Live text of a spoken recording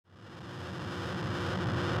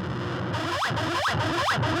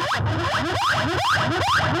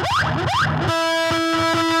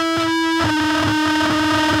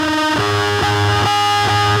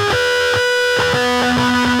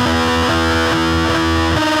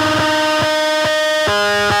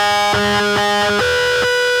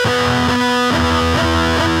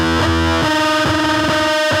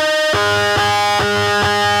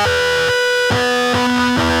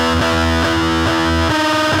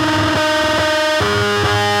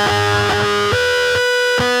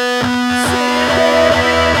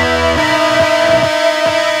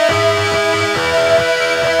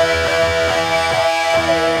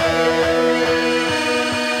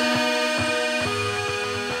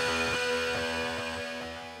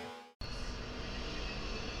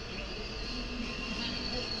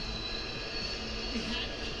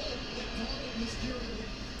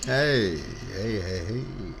Hey, hey.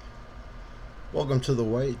 Welcome to the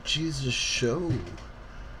White Jesus Show.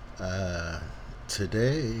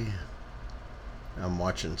 Today, I'm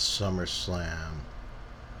watching Summerslam.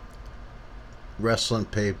 Wrestling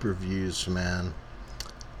pay-per-views, man.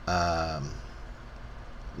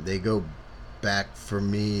 They go back for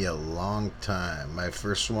me a long time. My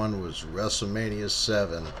first one was WrestleMania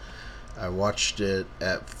 7. I watched it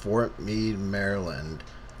at Fort Meade, Maryland,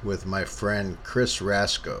 with my friend Chris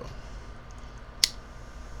Rasco.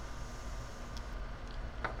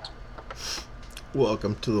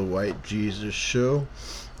 Welcome to the White Jesus Show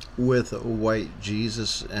with White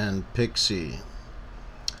Jesus and Pixie.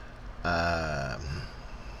 I've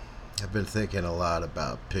been thinking a lot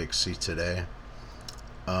about Pixie today.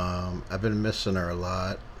 I've been missing her a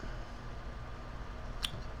lot.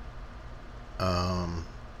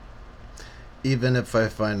 Even if I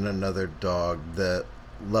find another dog that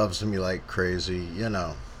loves me like crazy, you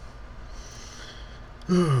know.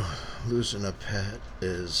 Losing a pet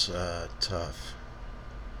is tough.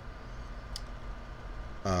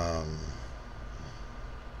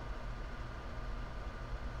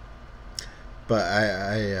 But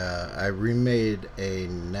I remade a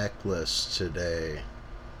necklace today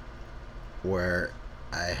where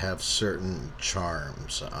I have certain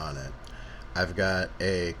charms on it. I've got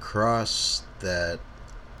a cross that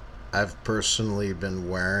I've personally been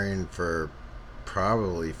wearing for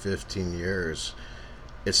probably 15 years.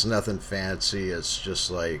 It's nothing fancy. It's just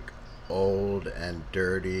like old and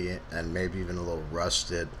dirty and maybe even a little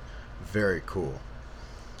rusted. Very cool.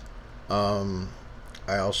 I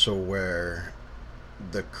also wear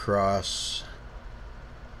the cross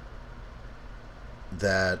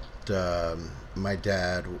that my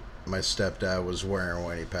stepdad was wearing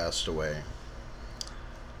when he passed away.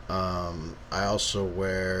 I also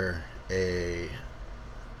wear a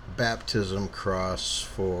baptism cross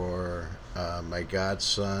for my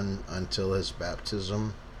godson until his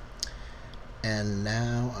baptism. And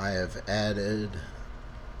now I have added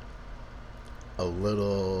a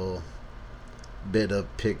little bit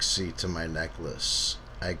of Pixie to my necklace.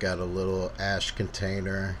 I got a little ash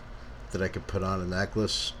container that I could put on a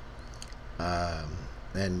necklace.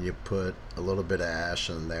 And you put a little bit of ash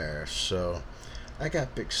in there. So I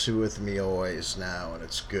got Pixie with me always now, and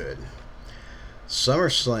it's good.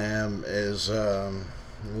 SummerSlam is a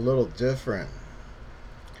little different.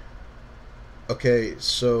 Okay,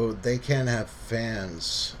 so they can't have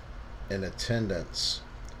fans in attendance.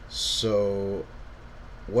 So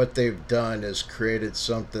what they've done is created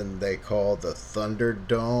something they call the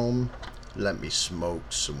Thunderdome. Let me smoke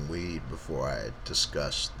some weed before I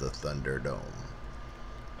discuss the Thunderdome.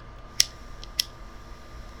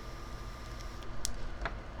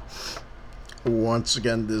 Once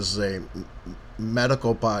again, this is a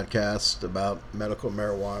medical podcast about medical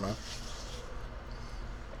marijuana.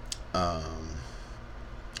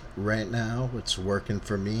 Right now, what's working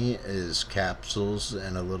for me is capsules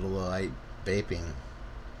and a little light vaping.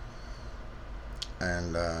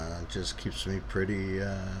 And just keeps me pretty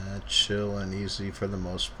chill and easy for the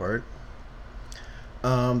most part.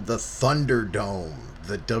 The Thunderdome,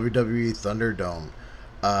 the WWE Thunderdome.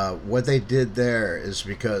 What they did there is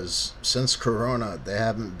because since Corona, they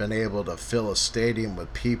haven't been able to fill a stadium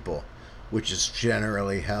with people, which is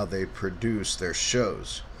generally how they produce their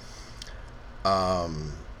shows.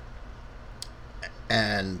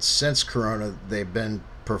 And since Corona, they've been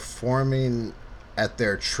performing at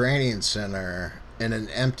their training center in an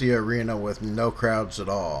empty arena with no crowds at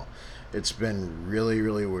all. It's been really,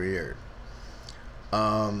 really weird.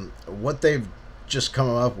 What they've just come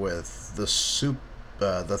up with, the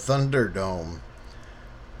Thunderdome,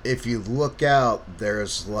 if you look out,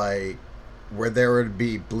 there's like where there would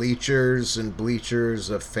be bleachers and bleachers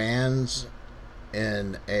of fans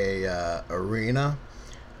in a arena.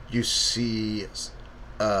 You see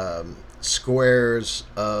squares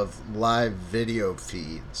of live video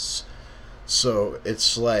feeds. So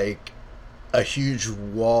it's like a huge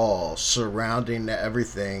wall surrounding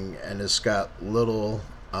everything, and it's got little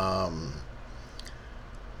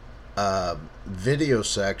video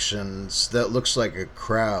sections that looks like a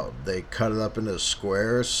crowd. They cut it up into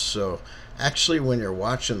squares. So actually, when you're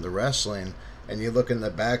watching the wrestling and you look in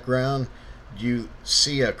the background, you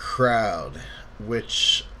see a crowd,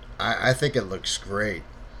 which I think it looks great.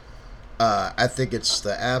 I think it's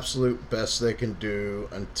the absolute best they can do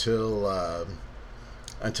until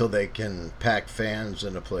they can pack fans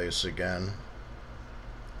in a place again.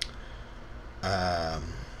 Um,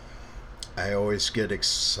 I always get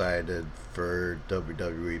excited for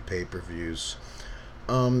WWE pay-per-views.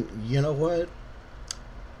 You know what?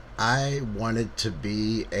 I wanted to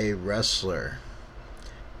be a wrestler,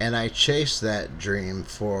 and I chased that dream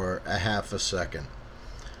for a half a second.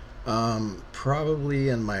 Probably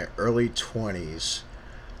in my early 20s,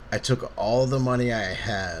 I took all the money I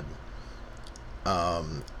had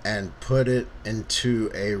and put it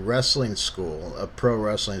into a wrestling school, a pro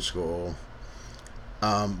wrestling school,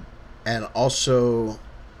 um, and also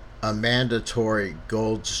a mandatory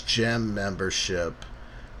Gold's Gym membership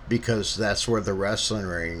because that's where the wrestling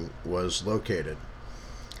ring was located.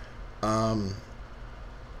 Um,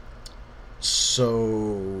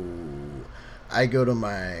 so I go to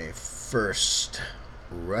my first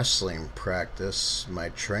wrestling practice, my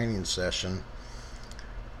training session,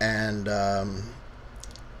 and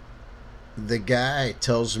the guy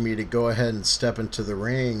tells me to go ahead and step into the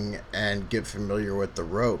ring and get familiar with the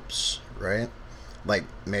ropes, right? Like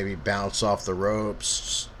maybe bounce off the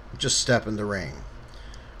ropes, just step in the ring,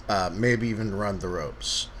 maybe even run the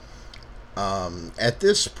ropes. At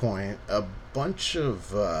this point, a bunch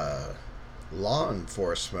of law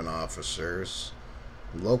enforcement officers,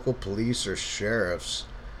 local police or sheriffs,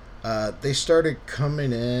 they started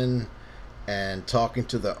coming in and talking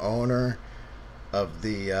to the owner of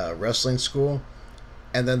the wrestling school.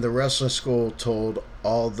 And then the wrestling school told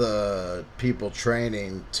all the people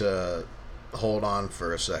training to hold on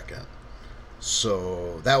for a second.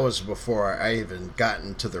 So that was before I even got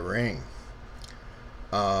into the ring.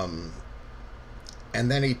 Um,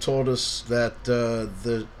 and then he told us that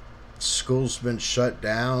the school's been shut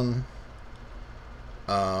down.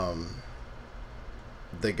 Um,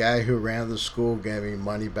 the guy who ran the school gave me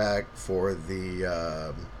money back for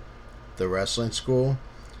the wrestling school,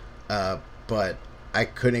 but I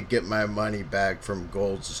couldn't get my money back from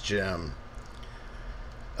Gold's Gym,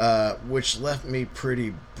 which left me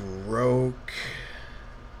pretty broke.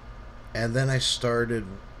 And then I started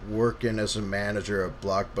working as a manager of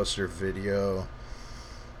Blockbuster Video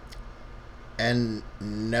and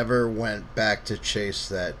never went back to chase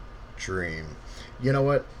that dream. You know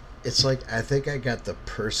what? It's like I think I got the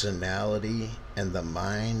personality and the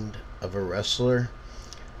mind of a wrestler,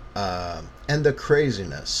 and the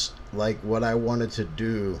craziness. Like what I wanted to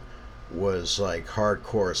do was like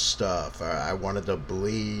hardcore stuff. I wanted to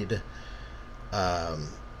bleed. Um,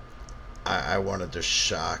 I wanted to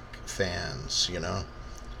shock fans. You know,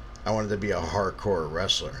 I wanted to be a hardcore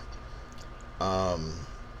wrestler. Um,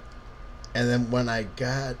 and then when I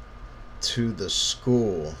got to the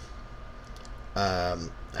school,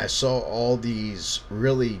 I saw all these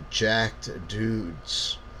really jacked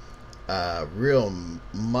dudes, real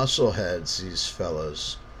muscle heads, these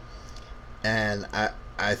fellas. And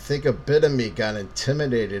I think a bit of me got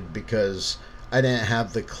intimidated because I didn't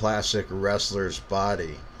have the classic wrestler's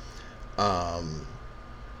body. Um,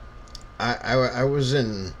 I was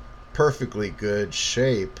in perfectly good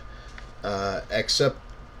shape, except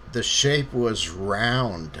the shape was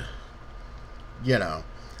round. You know,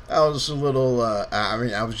 I was a little. I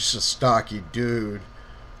mean, I was just a stocky dude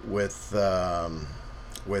with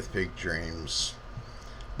big dreams.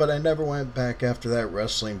 But I never went back after that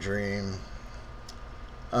wrestling dream.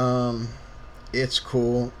 Um, it's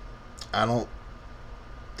cool. I don't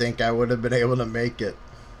think I would have been able to make it.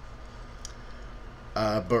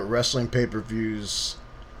 But wrestling pay-per-views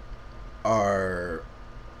are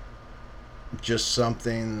just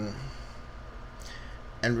something.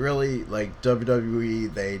 And really, like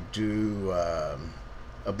WWE, they do a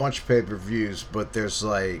bunch of pay-per-views, but there's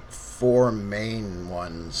like four main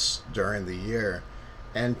ones during the year.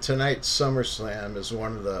 And tonight's SummerSlam is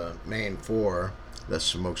one of the main four. Let's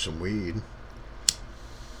smoke some weed.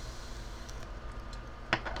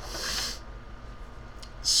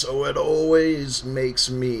 So it always makes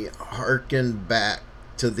me harken back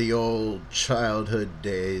to the old childhood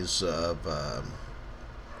days of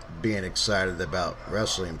being excited about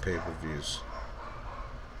wrestling pay-per-views.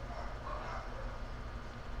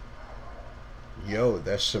 Yo,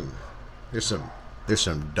 there's some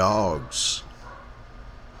dogs.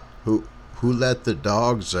 Who let the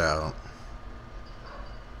dogs out?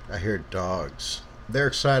 I hear dogs. They're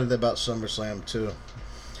excited about SummerSlam too.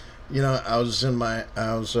 I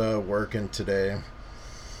was working today,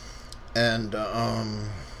 and I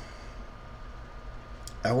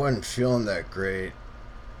wasn't feeling that great,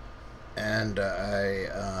 and I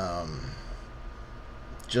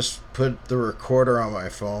just put the recorder on my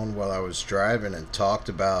phone while I was driving and talked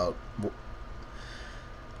about,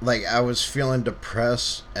 like, I was feeling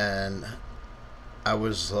depressed, and I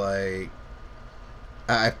was like,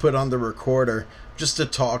 I put on the recorder just to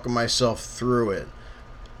talk myself through it,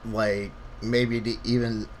 like maybe to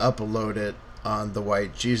even upload it on the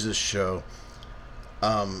White Jesus show.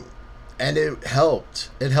 Um, and it helped.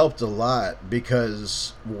 It helped a lot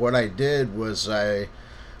because what I did was I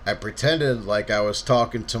pretended like I was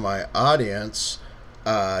talking to my audience,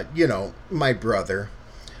 my brother,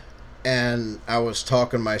 and I was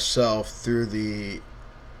talking myself through the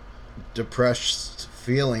depressed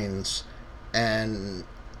feelings, and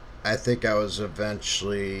I think I was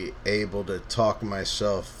eventually able to talk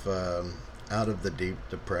myself out of the deep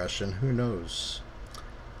depression. Who knows?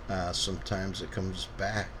 Sometimes it comes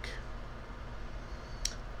back.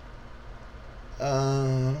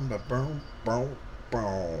 Boom, boom, boom.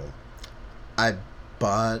 I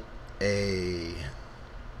bought a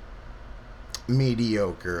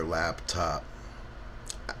mediocre laptop.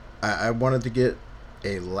 I wanted to get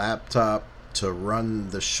a laptop to run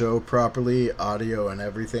the show properly, audio and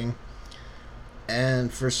everything.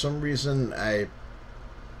 And for some reason, I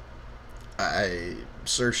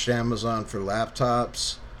searched Amazon for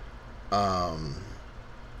laptops. Um,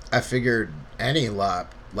 I figured any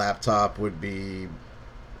laptop would be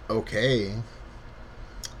okay,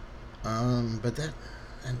 but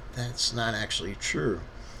that's not actually true.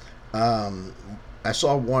 Um, I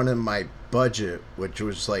saw one in my budget, which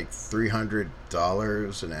was like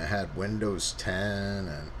 $300, and it had Windows 10,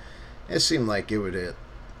 and it seemed like it would at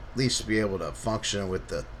least be able to function with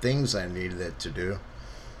the things I needed it to do.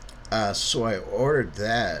 So I ordered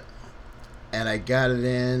that, and I got it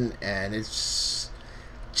in, and it's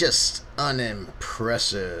just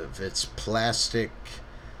unimpressive. It's plastic.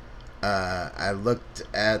 I looked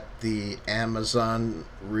at the Amazon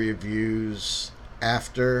reviews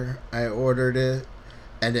after I ordered it,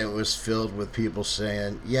 and it was filled with people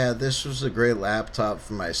saying, "Yeah, this was a great laptop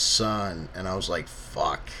for my son," and I was like,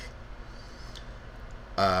 "Fuck."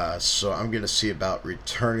 So I'm gonna see about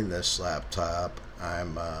returning this laptop.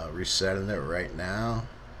 I'm resetting it right now,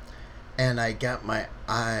 and I got my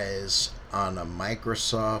eyes on a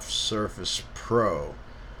Microsoft Surface Pro,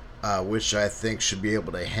 which I think should be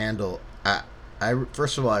able to handle. I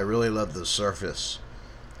first of all, I really love the Surface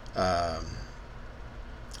um,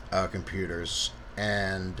 computers,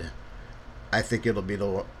 and I think it'll be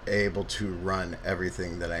able to run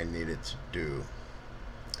everything that I need it to do.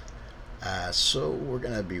 So we're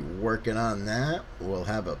gonna be working on that. We'll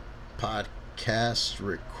have a podcast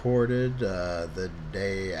recorded the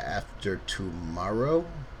day after tomorrow,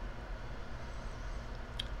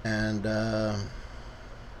 and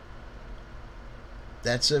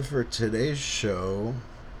that's it for today's show.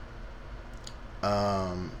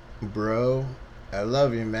 Bro, I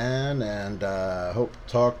love you, man, and hope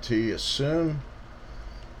to talk to you soon.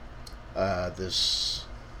 This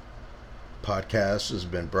podcast has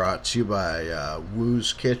been brought to you by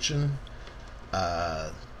Woo's Kitchen,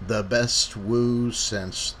 the best woo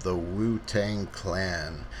since the Wu Tang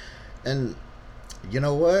Clan. And you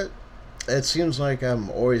know what? It seems like I'm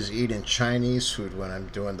always eating Chinese food when I'm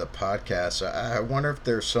doing the podcast. I wonder if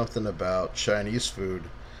there's something about Chinese food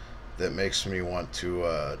that makes me want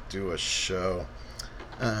to do a show.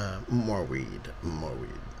 More weed, more weed.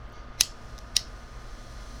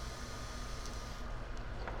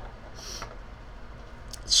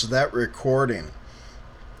 So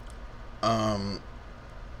um,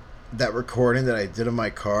 that recording that I did in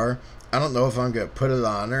my car, I don't know if I'm gonna put it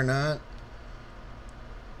on or not.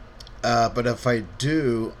 But if I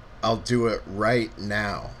do, I'll do it right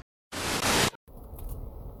now.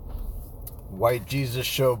 White Jesus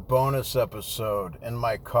Show bonus episode in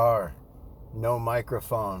my car. No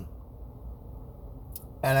microphone.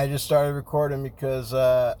 And I just started recording because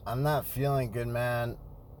I'm not feeling good, man.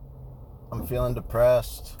 I'm feeling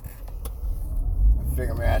depressed. I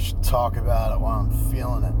figure maybe I should talk about it while I'm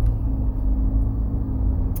feeling it.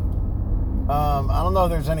 I don't know if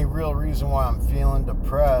there's any real reason why I'm feeling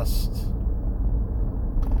depressed.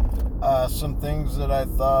 Some things that I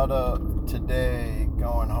thought of today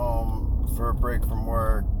going home for a break from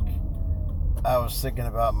work. I was thinking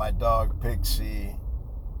about my dog Pixie.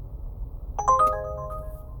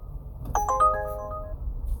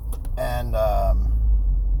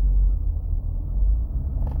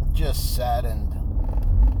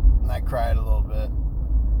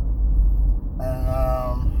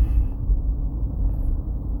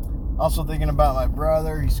 Also thinking about my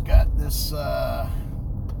brother. He's got this,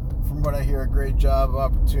 from what I hear, a great job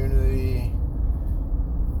opportunity.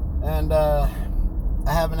 And I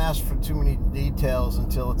haven't asked for too many details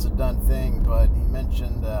until it's a done thing, but he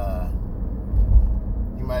mentioned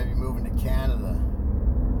he might be moving to Canada.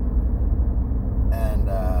 And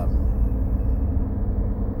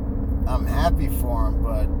I'm happy for him,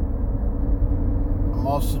 but I'm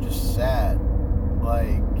also just sad.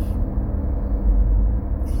 Like,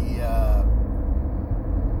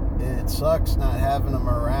 it sucks not having him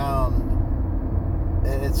around.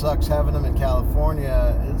 It sucks having him in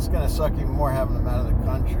California. It's going to suck even more having him out of the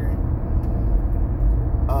country.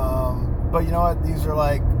 But you know what? These are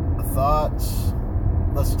like the thoughts.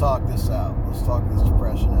 Let's talk this out. Let's talk this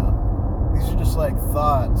depression out. These are just like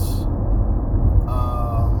thoughts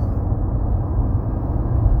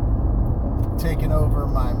taking over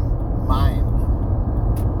my mind.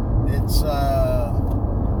 It's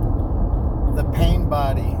the pain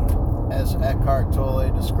body, as Eckhart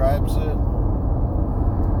Tolle describes it.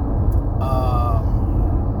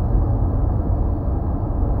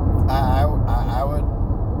 I would,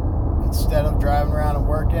 instead of driving around and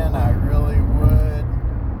working, I really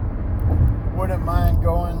wouldn't mind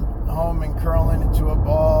going home and curling into a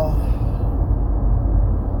ball.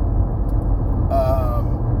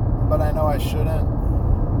 But I know I shouldn't.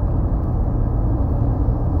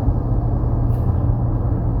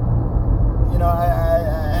 You know,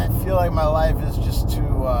 I feel like my life is just too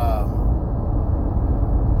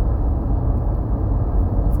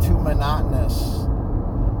monotonous.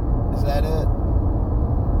 Is that it?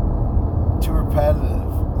 Too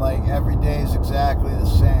repetitive. Like, every day is exactly the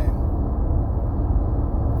same.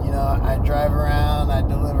 You know, I drive around, I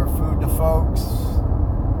deliver food to folks.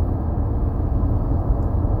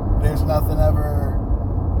 There's nothing ever,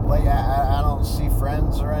 like, I don't see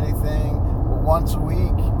friends or anything. But once a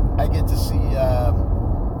week, I get to see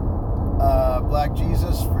Black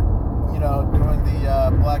Jesus for, you know, doing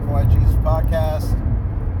the Black and White Jesus podcast.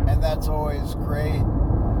 And that's always great.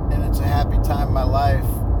 And it's a happy time in my life.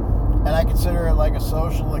 And I consider it like a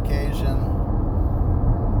social occasion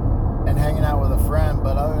and hanging out with a friend.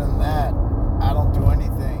 But other than that, I don't do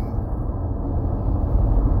anything.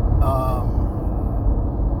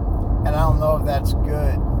 And I don't know if that's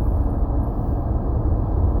good.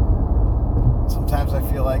 Sometimes I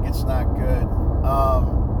feel like it's not good.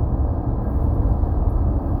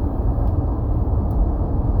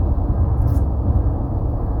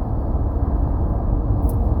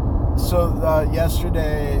 So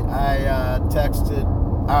yesterday I texted.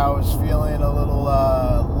 I was feeling a little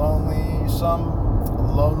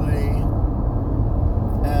lonely,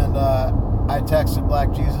 and I texted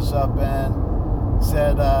Black Jesus up and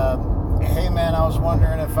said, "Hey man, I was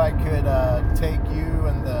wondering if I could take you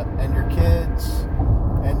and your kids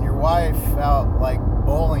and your wife out like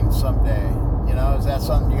bowling someday. You know, is that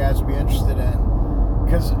something you guys would be interested in?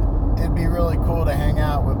 Because it'd be really cool to hang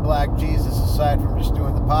out with Black Jesus aside from just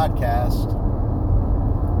doing the podcast.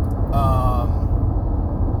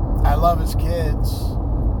 I love his kids,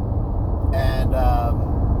 and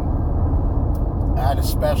I'd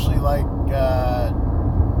especially like,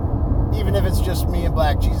 even if it's just me and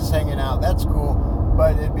Black Jesus hanging out, that's cool,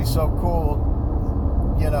 but it'd be so cool,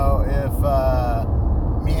 you know, if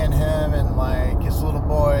me and him and like his little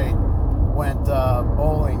boy went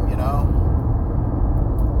bowling, you know,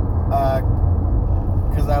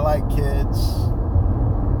 because I like kids.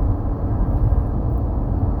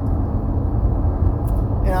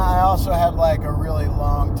 You know, I also had like a really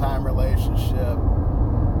long time relationship,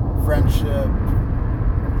 friendship,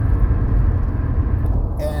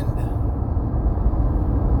 and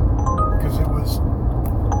because it was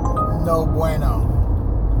no bueno.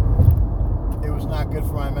 It was not good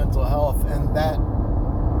for my mental health, and that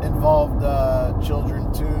involved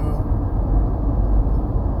children too.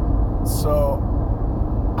 So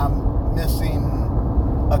I'm missing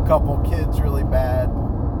a couple kids really bad.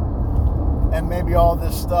 And maybe all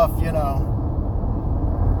this stuff, you know,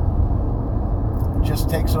 just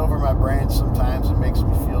takes over my brain sometimes and makes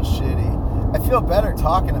me feel shitty. I feel better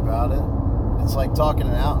talking about it. It's like talking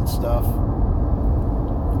it out and stuff.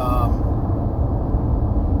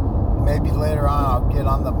 Maybe later on I'll get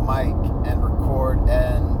on the mic and record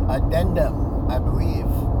an addendum, I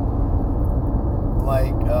believe.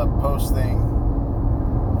 Like a post thing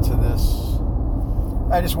to this.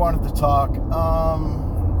 I just wanted to talk.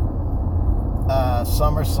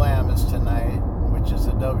 Summerslam is tonight, which is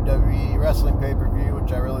a WWE wrestling pay-per-view,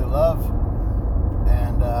 which I really love.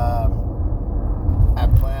 And I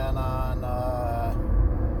plan on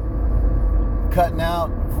cutting out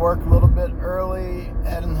work a little bit early,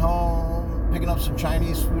 heading home, picking up some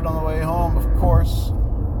Chinese food on the way home, of course.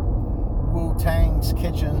 Wu-Tang's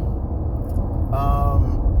Kitchen.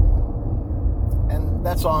 And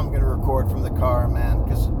that's all I'm going to record from the car, man,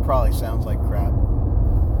 because it probably sounds like crap.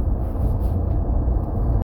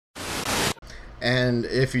 And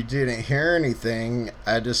if you didn't hear anything,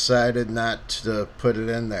 I decided not to put it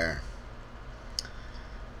in there.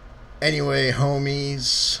 Anyway,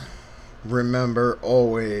 homies, remember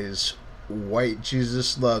always, white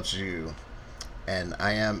Jesus loves you. And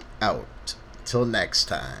I am out. Till next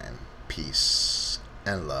time. Peace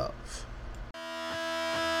and love.